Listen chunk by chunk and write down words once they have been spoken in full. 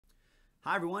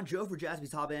Hi everyone, Joe for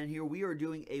Jaspys Hobbyland here. We are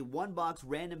doing a one-box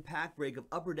random pack break of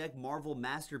Upper Deck Marvel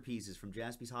Masterpieces from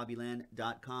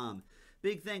JaspysHobbyland.com.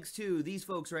 Big thanks to these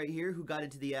folks right here who got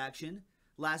into the action.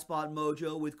 Last Spot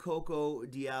Mojo with Coco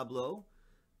Diablo.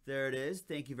 There it is.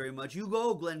 Thank you very much. You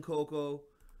go, Glen Coco.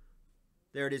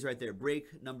 There it is right there.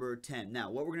 Break number 10. Now,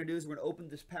 what we're going to do is we're going to open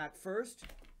this pack first,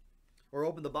 or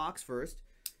open the box first,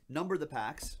 number the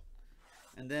packs,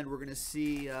 and then we're going to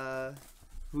see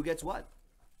who gets what.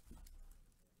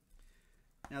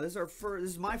 Now, this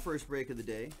is my first break of the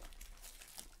day.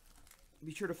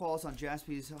 Be sure to follow us on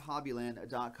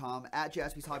JaspysHobbyland.com. At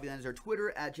Jaspys Hobbyland is our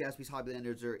Twitter. At Jaspys Hobbyland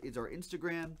is our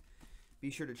Instagram. Be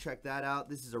sure to check that out.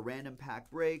 This is a random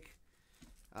pack break.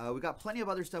 We got plenty of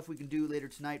other stuff we can do later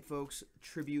tonight, folks.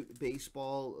 Tribute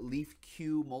Baseball, Leaf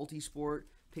Q, Multisport.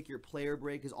 Pick your player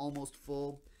break is almost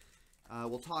full.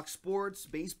 We'll talk sports.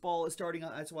 Baseball is starting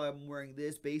up. That's why I'm wearing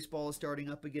this. Baseball is starting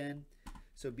up again.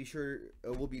 So be sure,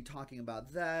 we'll be talking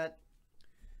about that.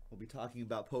 We'll be talking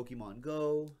about Pokemon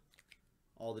Go,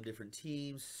 all the different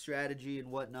teams, strategy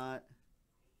and whatnot.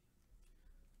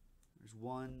 There's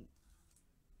one.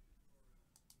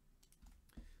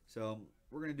 So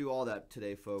we're going to do all that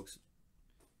today, folks.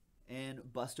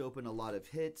 And bust open a lot of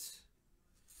hits.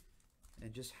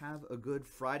 And just have a good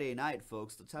Friday night,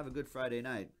 folks. Let's have a good Friday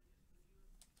night.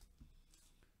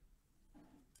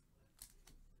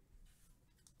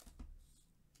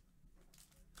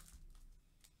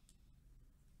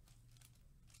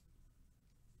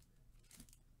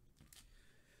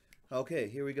 Okay,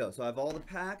 here we go. So I have all the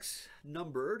packs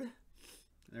numbered.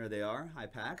 There they are. Hi,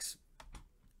 packs.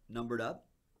 Numbered up.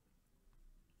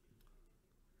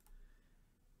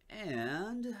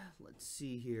 And let's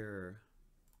see here.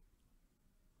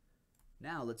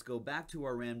 Now let's go back to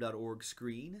our ram.org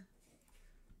screen.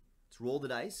 Let's roll the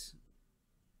dice.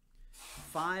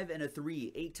 5 and a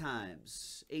 3, 8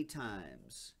 times. 8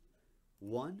 times.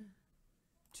 1,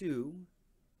 2,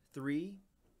 3,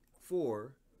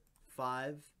 4,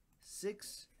 5,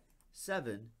 6,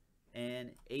 7, and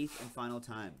 8th and final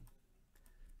time.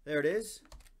 There it is.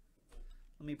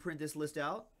 Let me print this list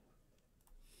out.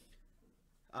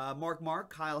 Mark,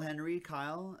 Kyle Henry,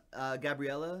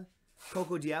 Gabriella,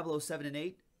 Coco Diablo 7 and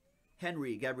 8,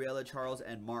 Henry, Gabriella, Charles,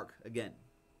 and Mark again.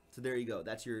 So there you go.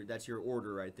 That's your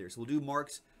order right there. So we'll do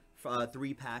Mark's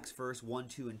 3 packs first, 1,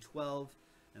 2, and 12,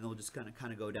 and then we'll just kind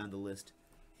of go down the list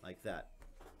like that.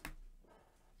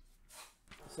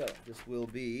 So this will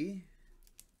be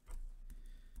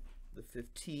the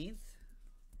 15th.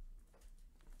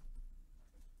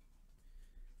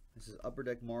 This is Upper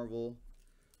Deck Marvel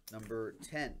number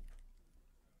 10.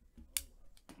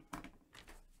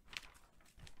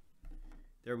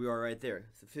 There we are right there.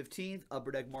 It's the 15th,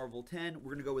 Upper Deck Marvel 10.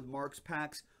 We're going to go with Mark's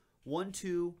packs 1,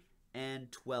 2, and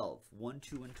 12. 1,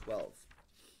 2, and 12.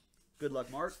 Good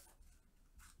luck, Mark.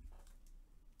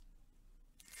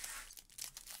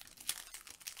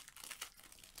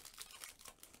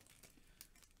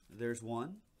 There's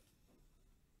one.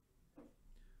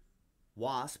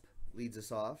 Wasp leads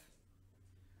us off.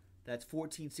 That's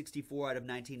 1464 out of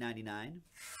 1999.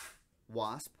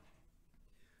 Wasp.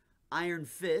 Iron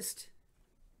Fist.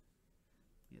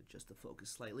 Adjust the focus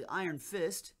slightly. Iron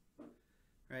Fist.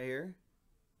 Right here.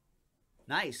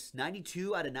 Nice.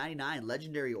 92 out of 99.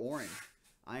 Legendary Orange.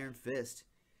 Iron Fist.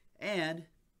 And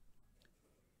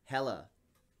Hella.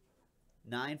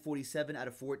 947 out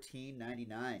of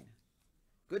 1499.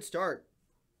 Good start.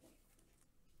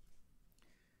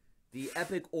 The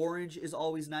Epic Orange is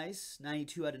always nice.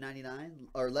 92 out of 99.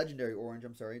 Or Legendary Orange,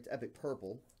 I'm sorry. It's Epic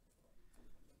Purple.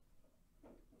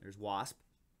 There's Wasp.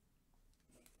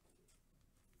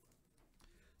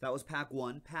 That was pack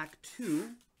 1. Pack 2.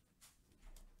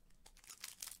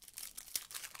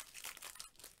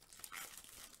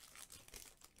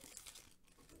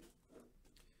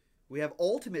 We have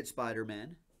Ultimate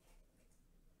Spider-Man.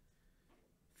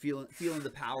 Feeling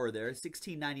the power there.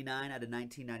 1699 out of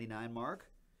 1999, Mark.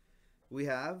 We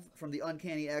have, from the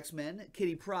Uncanny X-Men,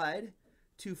 Kitty Pryde.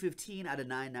 215 out of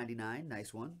 999.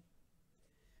 Nice one.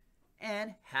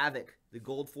 And Havoc, the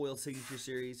Gold Foil Signature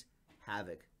Series.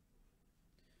 Havoc.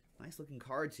 Nice looking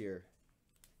cards here.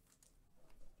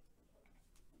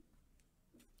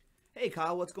 Hey,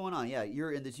 Kyle, what's going on? Yeah,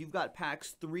 you're in this. You've got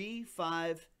packs 3,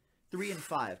 and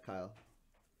 5, Kyle.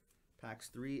 Packs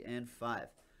 3 and 5.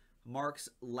 Mark's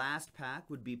last pack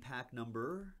would be pack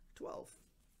number 12.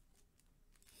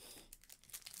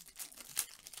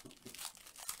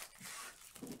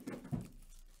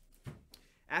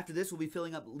 After this, we'll be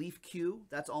filling up Leaf Q.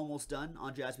 That's almost done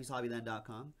on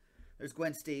JaspysHobbyland.com. There's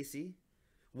Gwen Stacy,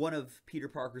 one of Peter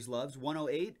Parker's loves.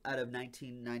 108 out of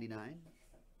 1999.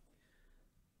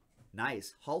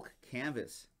 Nice. Hulk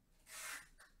canvas.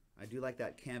 I do like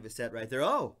that canvas set right there.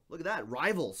 Oh, look at that.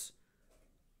 Rivals.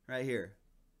 Right here.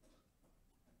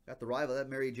 Got the rival. That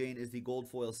Mary Jane is the gold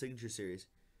foil signature series.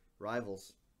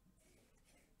 Rivals.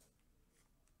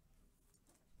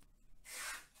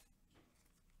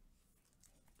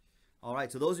 All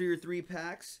right, so those are your 3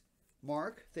 packs.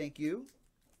 Mark, thank you.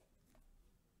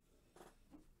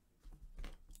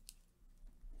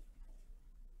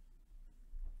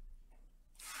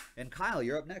 And Kyle,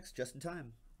 you're up next, just in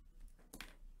time.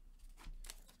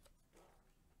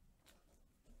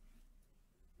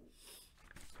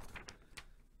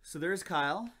 So there's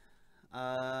Kyle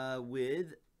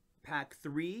with pack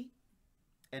 3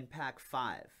 and pack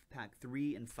 5. Pack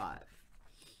 3 and 5.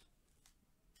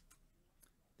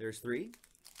 There's 3.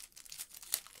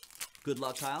 Good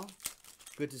luck, Kyle.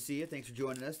 Good to see you. Thanks for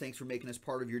joining us. Thanks for making us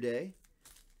part of your day.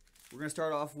 We're going to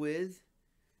start off with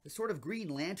a sort of Green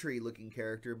Lantern looking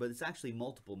character, but it's actually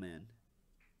Multiple Man.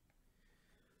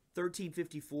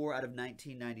 1354 out of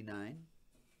 1999.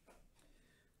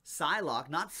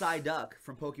 Psylocke, not Psyduck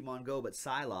from Pokemon Go, but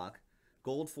Psylocke.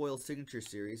 Gold foil signature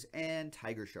series. And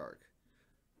Tiger Shark.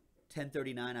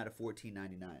 1039 out of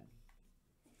 1499.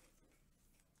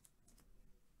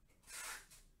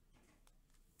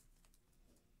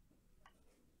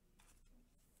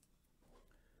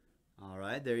 All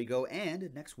right, there you go. And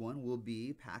next one will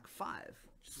be pack 5.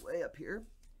 Just way up here.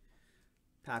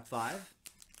 Pack 5.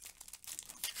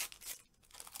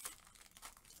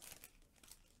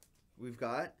 We've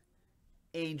got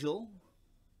Angel.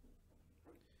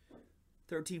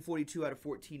 1342 out of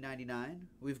 1499.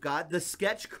 We've got the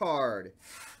sketch card.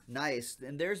 Nice.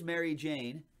 And there's Mary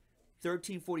Jane.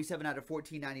 1347 out of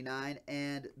 1499.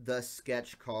 And the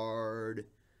sketch card.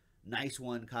 Nice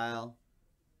one, Kyle.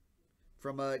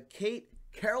 From Kate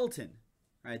Carrollton,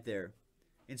 right there.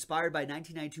 Inspired by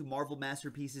 1992 Marvel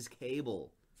Masterpieces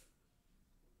Cable.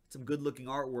 Some good-looking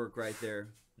artwork right there.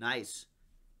 Nice.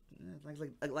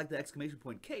 I like the exclamation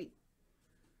point. Kate.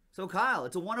 So, Kyle,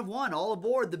 it's a 1 of 1. All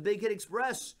aboard the Big Hit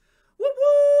Express. Whoop,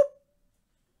 whoop!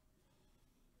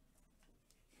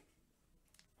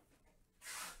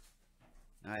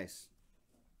 Nice.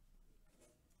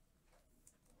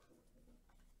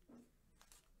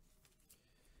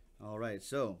 All right,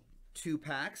 so 2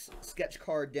 packs, sketch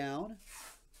card down.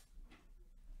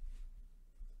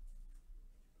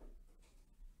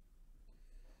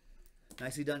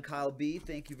 Nicely done, Kyle B.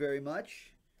 Thank you very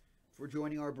much for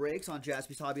joining our breaks on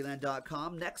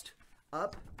JaspysHobbyland.com. Next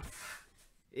up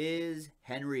is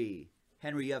Henry.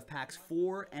 Henry, you have packs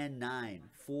 4 and 9.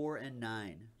 4 and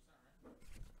 9.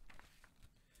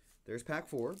 There's pack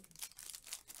 4.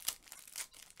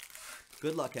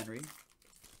 Good luck, Henry.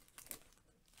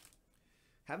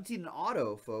 Haven't seen an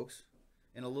auto, folks,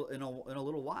 in a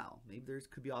little while. Maybe there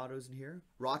could be autos in here.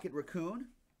 Rocket Raccoon.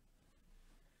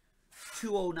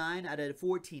 209 out of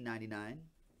 1499.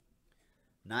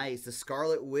 Nice. The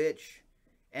Scarlet Witch.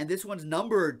 And this one's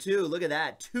numbered, too. Look at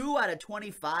that. 2 out of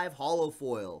 25 holo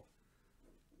foil.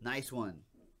 Nice one.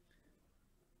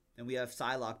 And we have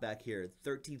Psylocke back here.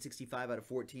 1365 out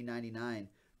of 1499.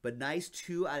 But nice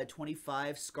 2 out of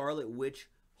 25 Scarlet Witch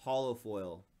holo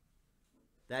foil.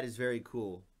 That is very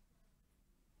cool.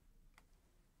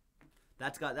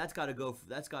 That's got to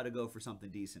go for something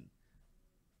decent.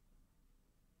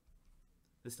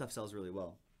 This stuff sells really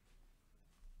well.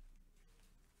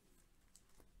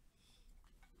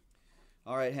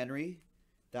 All right, Henry.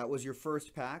 That was your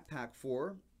first pack, pack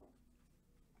 4.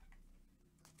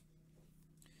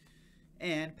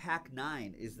 And pack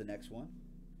 9 is the next one.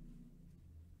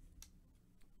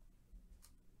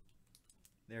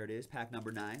 There it is, pack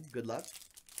number 9. Good luck.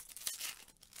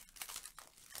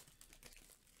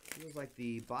 Feels like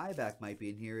the buyback might be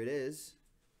in here. It is.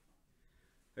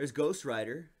 There's Ghost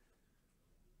Rider.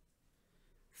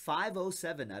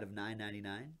 507 out of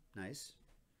 999. Nice.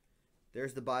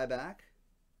 There's the buyback.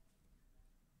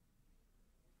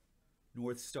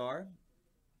 North Star.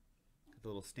 Got the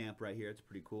little stamp right here. It's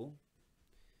pretty cool.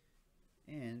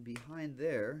 And behind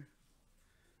there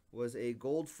was a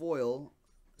gold foil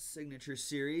signature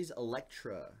series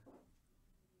Electra.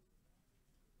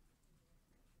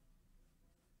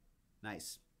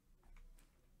 Nice.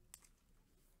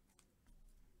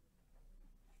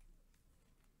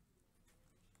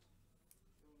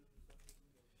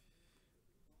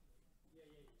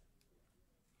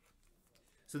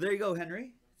 So there you go,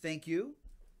 Henry. Thank you.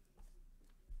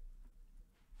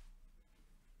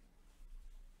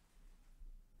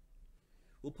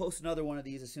 We'll post another one of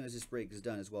these as soon as this break is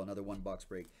done as well. Another $1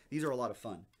 break. These are a lot of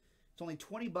fun. It's only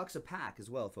 $20 a pack as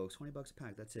well, folks. $20 a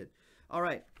pack. That's it. All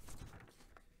right.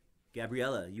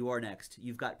 Gabriella, you are next.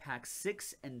 You've got packs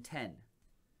 6 and 10.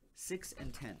 6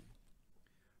 and 10.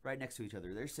 Right next to each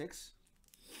other. There's 6.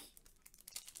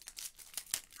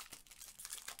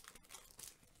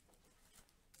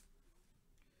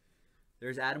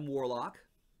 There's Adam Warlock.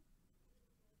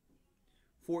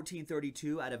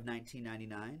 1432 out of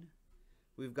 1999.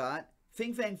 We've got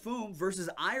Fing Fang Foom versus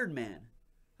Iron Man.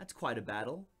 That's quite a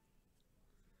battle.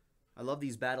 I love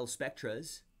these battle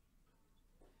Spectras.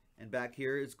 And back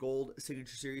here is Gold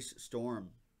Signature Series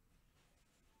Storm.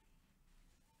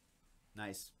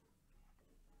 Nice.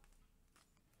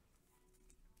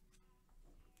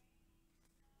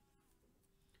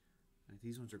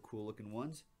 These ones are cool looking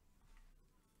ones.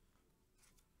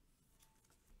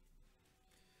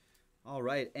 All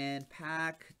right, and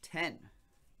pack 10.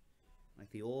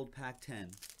 Like the old pack 10.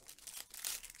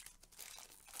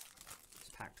 It's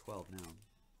pack 12 now.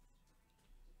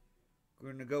 We're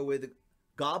going to go with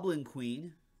Goblin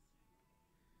Queen.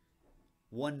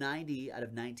 190 out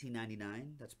of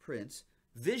 1999. That's Prince.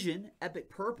 Vision, Epic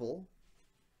Purple.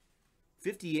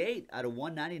 58 out of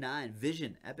 199.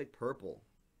 Vision, Epic Purple.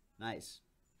 Nice.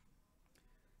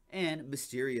 And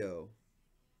Mysterio.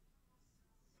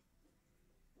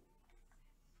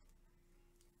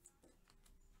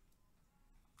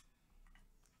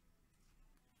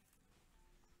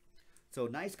 So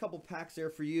nice couple packs there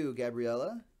for you,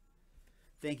 Gabriella.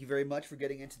 Thank you very much for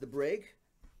getting into the break.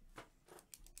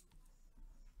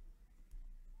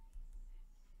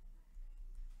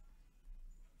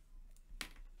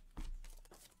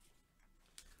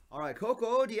 All right,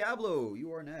 Coco Diablo,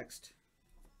 you are next.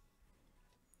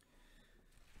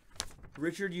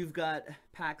 Richard, you've got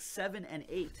packs 7 and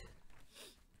 8.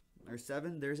 There's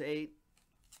 7, there's 8.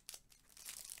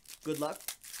 Good luck.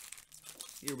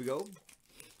 Here we go.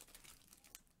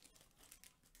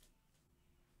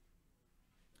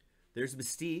 There's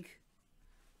Mystique.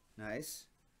 Nice.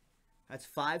 That's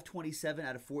 527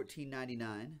 out of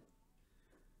 1499.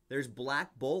 There's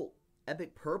Black Bolt.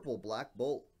 Epic Purple Black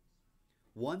Bolt.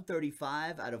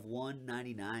 135 out of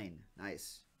 199.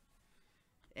 Nice.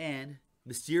 And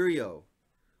Mysterio.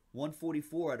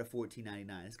 144 out of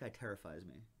 1499. This guy terrifies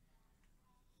me.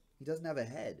 He doesn't have a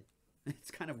head.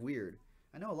 It's kind of weird.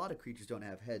 I know a lot of creatures don't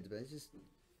have heads, but it's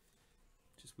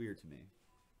just weird to me.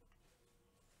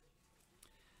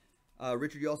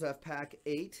 Richard, you also have pack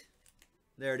 8.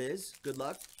 There it is. Good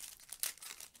luck.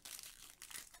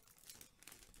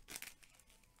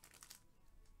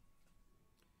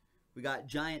 We got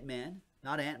Giant Man.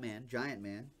 Not Ant-Man. Giant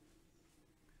Man.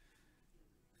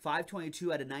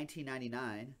 522 out of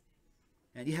 1999.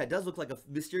 And yeah, it does look like a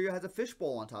Mysterio has a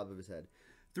fishbowl on top of his head.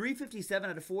 357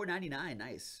 out of 499.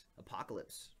 Nice.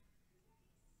 Apocalypse.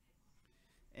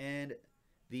 And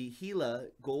the Gila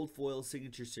Gold Foil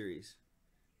Signature Series.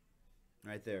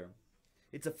 Right there.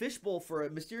 It's a fishbowl for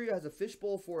Mysterio has a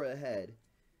fishbowl for a head.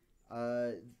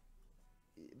 But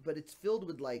it's filled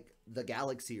with like the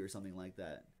galaxy or something like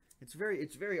that. It's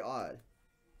very odd.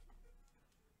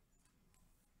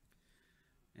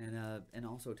 And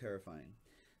also terrifying.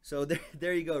 So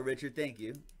there you go, Richard. Thank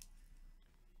you.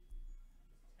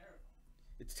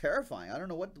 It's terrifying. I don't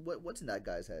know what's in that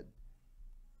guy's head.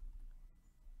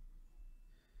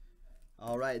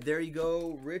 All right, there you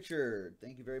go, Richard.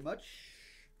 Thank you very much.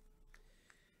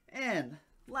 And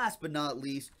last but not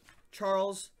least,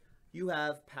 Charles, you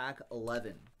have pack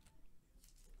 11.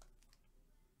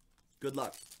 Good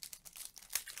luck.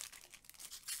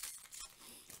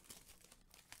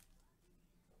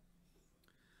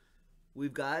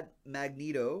 We've got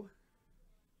Magneto,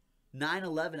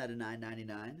 911 out of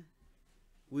 999.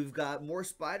 We've got more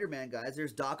Spider-Man, guys.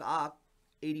 There's Doc Ock,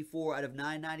 84 out of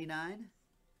 999.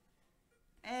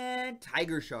 And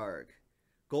Tiger Shark,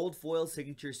 Gold Foil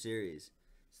Signature Series.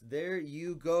 So there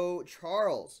you go,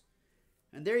 Charles.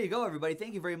 And there you go, everybody.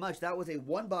 Thank you very much. That was a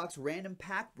one-box random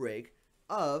pack break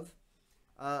of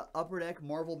Upper Deck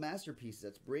Marvel Masterpieces.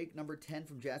 That's break number 10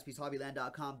 from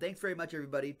JaspysHobbyland.com. Thanks very much,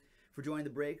 everybody, for joining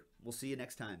the break. We'll see you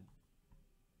next time.